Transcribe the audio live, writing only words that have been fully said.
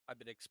I've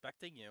been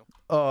expecting you.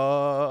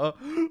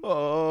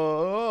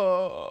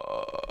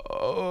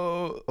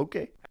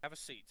 Okay. Have a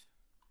seat.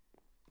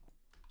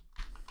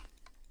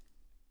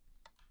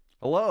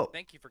 Hello.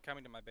 Thank you for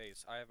coming to my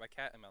base. I have my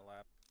cat in my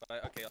lap.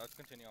 But okay, let's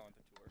continue on with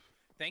the tour.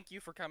 Thank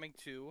you for coming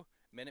to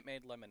Minute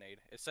Maid Lemonade.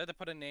 It said to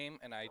put a name,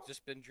 and I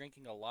just been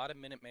drinking a lot of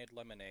Minute Maid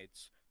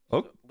lemonades.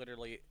 Oh, So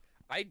literally,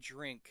 I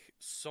drink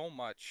so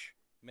much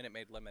Minute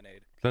Maid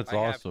lemonade. that's I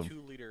have awesome.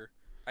 2 liter.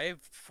 I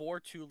have 4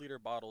 2-liter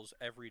bottles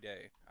every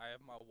day. I have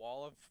my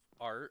wall of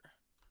art.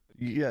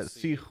 You can Yeah, see,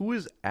 see. who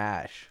is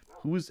Ash?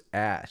 Who is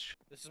Ash?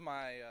 This is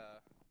my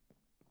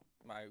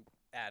my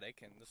attic,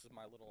 and this is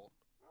my little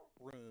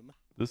room.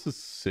 This is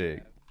sick.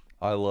 And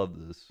I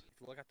love this.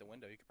 if you look out the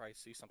window, you can probably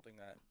see something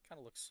that kind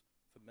of looks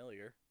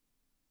familiar.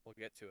 We'll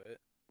get to it.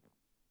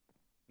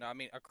 No, I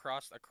mean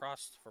across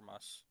from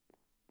us.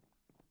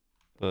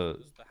 Uh,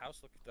 Does the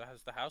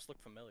house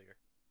look familiar?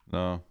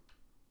 no.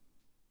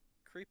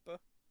 Creeper.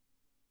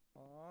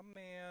 Aw,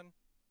 man.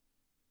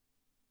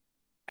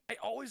 I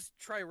always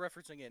try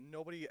referencing it.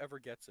 Nobody ever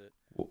gets it.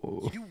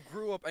 Whoa. You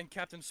grew up in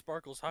Captain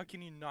Sparkles. How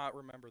can you not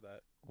remember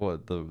that?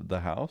 What, the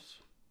house?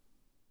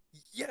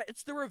 Yeah,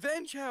 it's the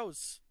Revenge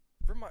House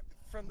from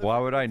the Why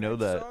fucking would I know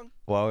Revenge that? song.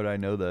 Why would I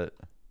know that?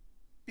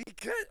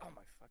 Because oh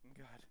my fucking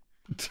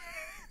god.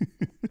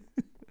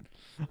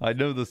 I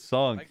know the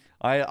song.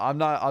 I'm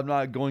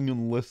not going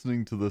and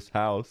listening to this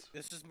house.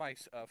 This is my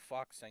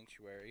fox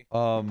sanctuary.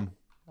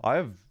 I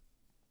have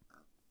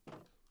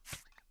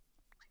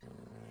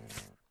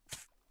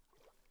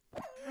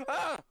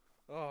Ah!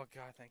 Oh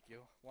god, thank you.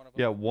 One of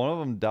them. yeah, one of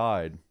them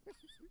died.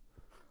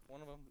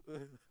 One of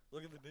them.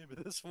 Look at the name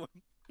of this one.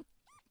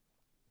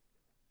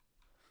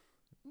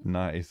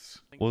 Nice.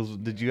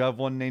 Did you have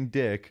one named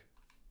Dick?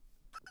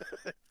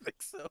 I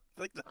think so.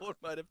 I think that one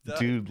might have died.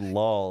 Dude,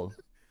 lol.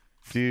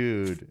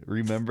 Dude,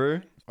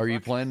 remember? Are you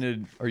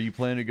planning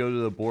to go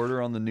to the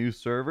border on the new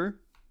server?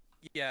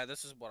 Yeah,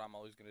 this is what I'm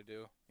always gonna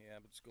do. Yeah,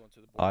 but just going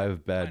to the border. I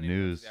have bad Not even going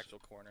to news. the actual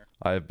corner.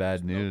 I have bad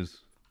There's no- news.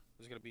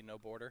 There's gonna be no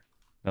border.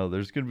 No,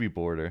 there's gonna be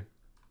border.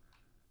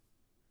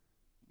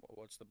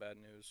 What's the bad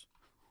news?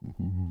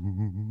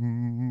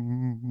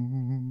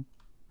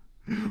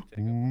 Take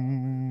a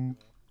moment.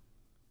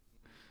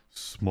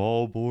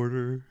 Small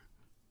border,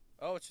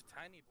 Oh, it's a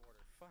tiny border.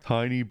 Fuck.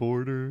 tiny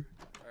border,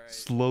 All right.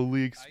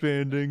 slowly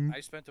expanding. I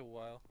spent a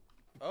while.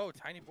 Oh,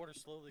 tiny border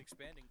slowly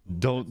expanding.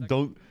 Ooh,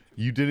 Don't.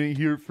 You didn't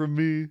hear it from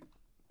me.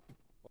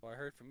 Well, I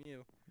heard from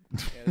you. Yeah,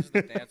 this is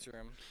the dance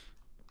room.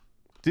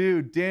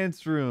 Dude,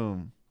 dance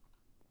room.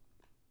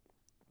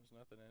 There's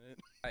nothing in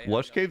it.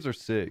 Lush caves are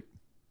sick.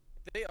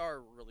 They are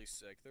really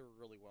sick. They're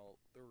really well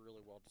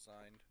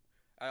designed.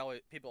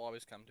 People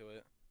always come to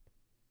it.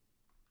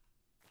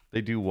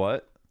 They do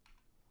what?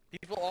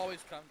 People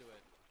always come to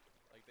it.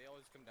 Like they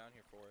always come down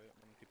here for it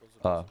when people's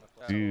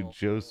Dude,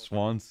 Joe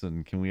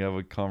Swanson, can we have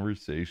a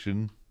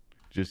conversation?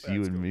 Just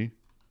you and me?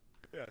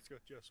 Yeah, it's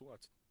got Joe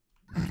Swanson.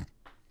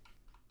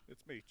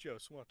 It's me, Joe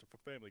Swanson from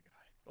Family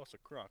Guy. Also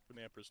Kronk from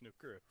The Emperor's New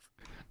Groove.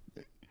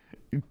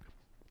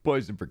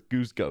 Poison for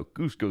Cusco.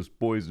 Cusco's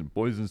poison.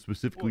 Poison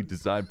specifically Poison.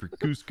 designed for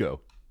Cusco.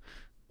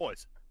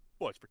 Poison.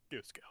 Poison for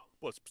Cusco.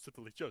 Was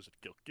specifically chosen to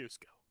kill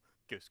Cusco.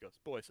 Cusco's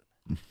poison.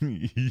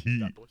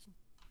 That poison?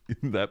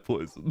 That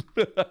poison.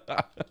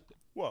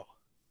 Whoa.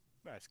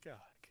 Nice cock.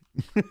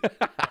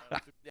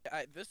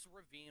 This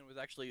ravine was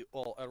actually,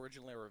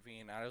 originally a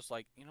ravine. I was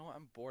like, you know what,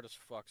 I'm bored as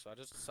fuck, so I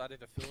just decided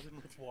to fill it in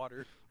with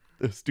water.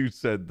 This dude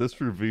said this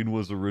ravine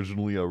was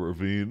originally a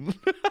ravine.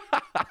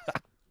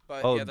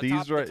 But Oh, yeah,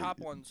 the top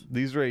ones.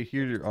 These right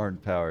here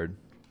aren't powered.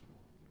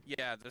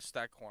 Yeah,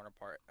 that corner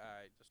part.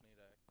 I just need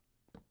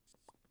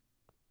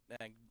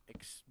to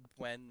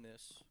explain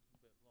this a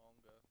bit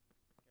longer.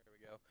 There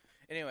we go.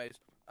 Anyways,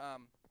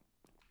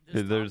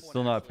 this They're top one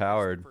still not actually is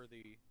powered. for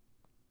the...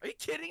 Are you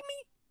kidding me?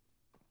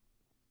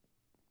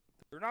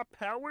 They're not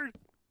powered?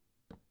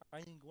 I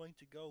am going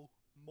to go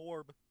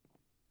morb.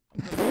 I'm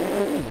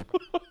gonna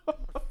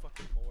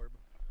fucking morb.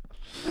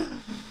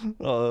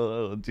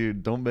 Oh,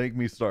 dude, don't make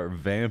me start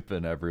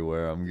vamping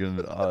everywhere. I'm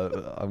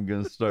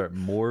gonna start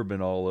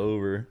morbing all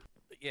over.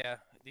 Yeah,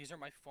 these are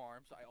my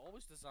farms. I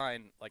always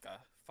design like a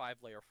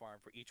 5-layer farm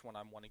for each one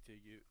I'm wanting to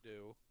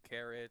do.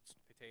 Carrots,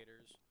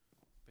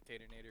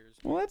 potatonators.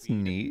 Well, that's wheat.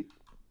 neat.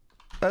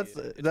 It's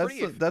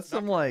That's not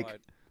some gonna like lie.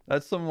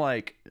 that's some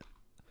like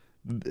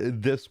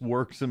this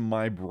works in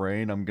my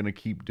brain. I'm gonna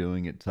keep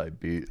doing it type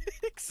beat.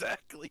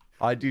 Exactly.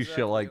 I do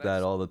Exactly, shit like and that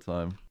that's- all the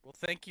time. Well,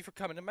 thank you for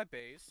coming to my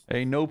base.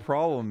 Hey, no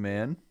problem,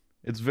 man.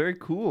 It's very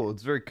cool.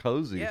 It's very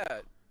cozy. Yeah,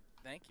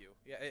 thank you.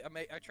 Yeah,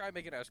 I try to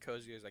make it as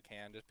cozy as I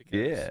can, just because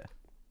Yeah.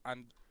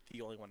 I'm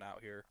the only one out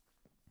here.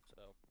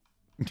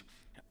 So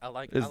I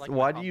like. my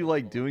Why do you humble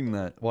like little doing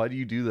abode. that? Why do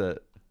you do that?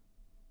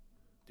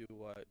 Do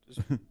what?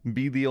 Just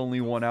Be the only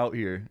one out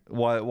here.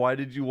 Why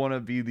did you want to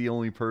be the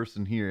only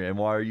person here, and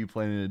why are you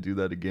planning to do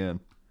that again?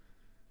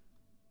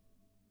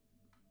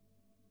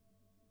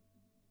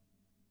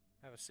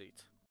 have a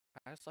seat.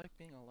 I just like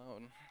being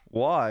alone.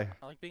 Why?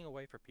 I like being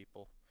away from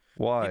people.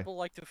 Why? People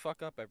like to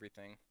fuck up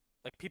everything.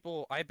 Like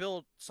I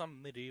build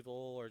some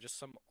medieval or just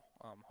some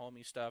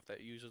homey stuff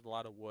that uses a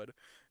lot of wood,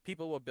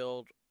 people will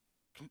build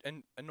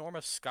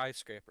enormous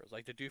skyscrapers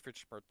like the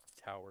Doofenshmirtz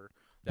Tower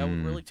that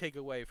would really take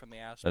away from the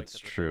aspect. That's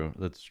of the true. build.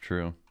 That's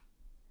true.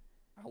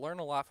 I learn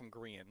a lot from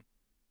Grain.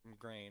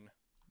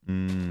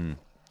 So.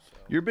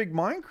 You're a big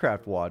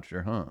Minecraft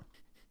watcher, huh?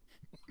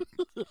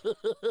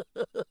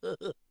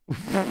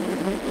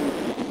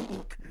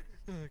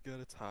 Oh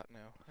God, it's hot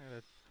now. I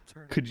gotta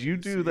turn. Could you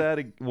do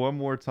that one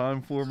more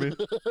time for me?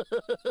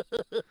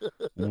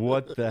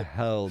 What the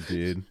hell,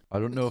 dude? I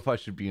don't know if I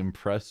should be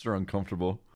impressed or uncomfortable.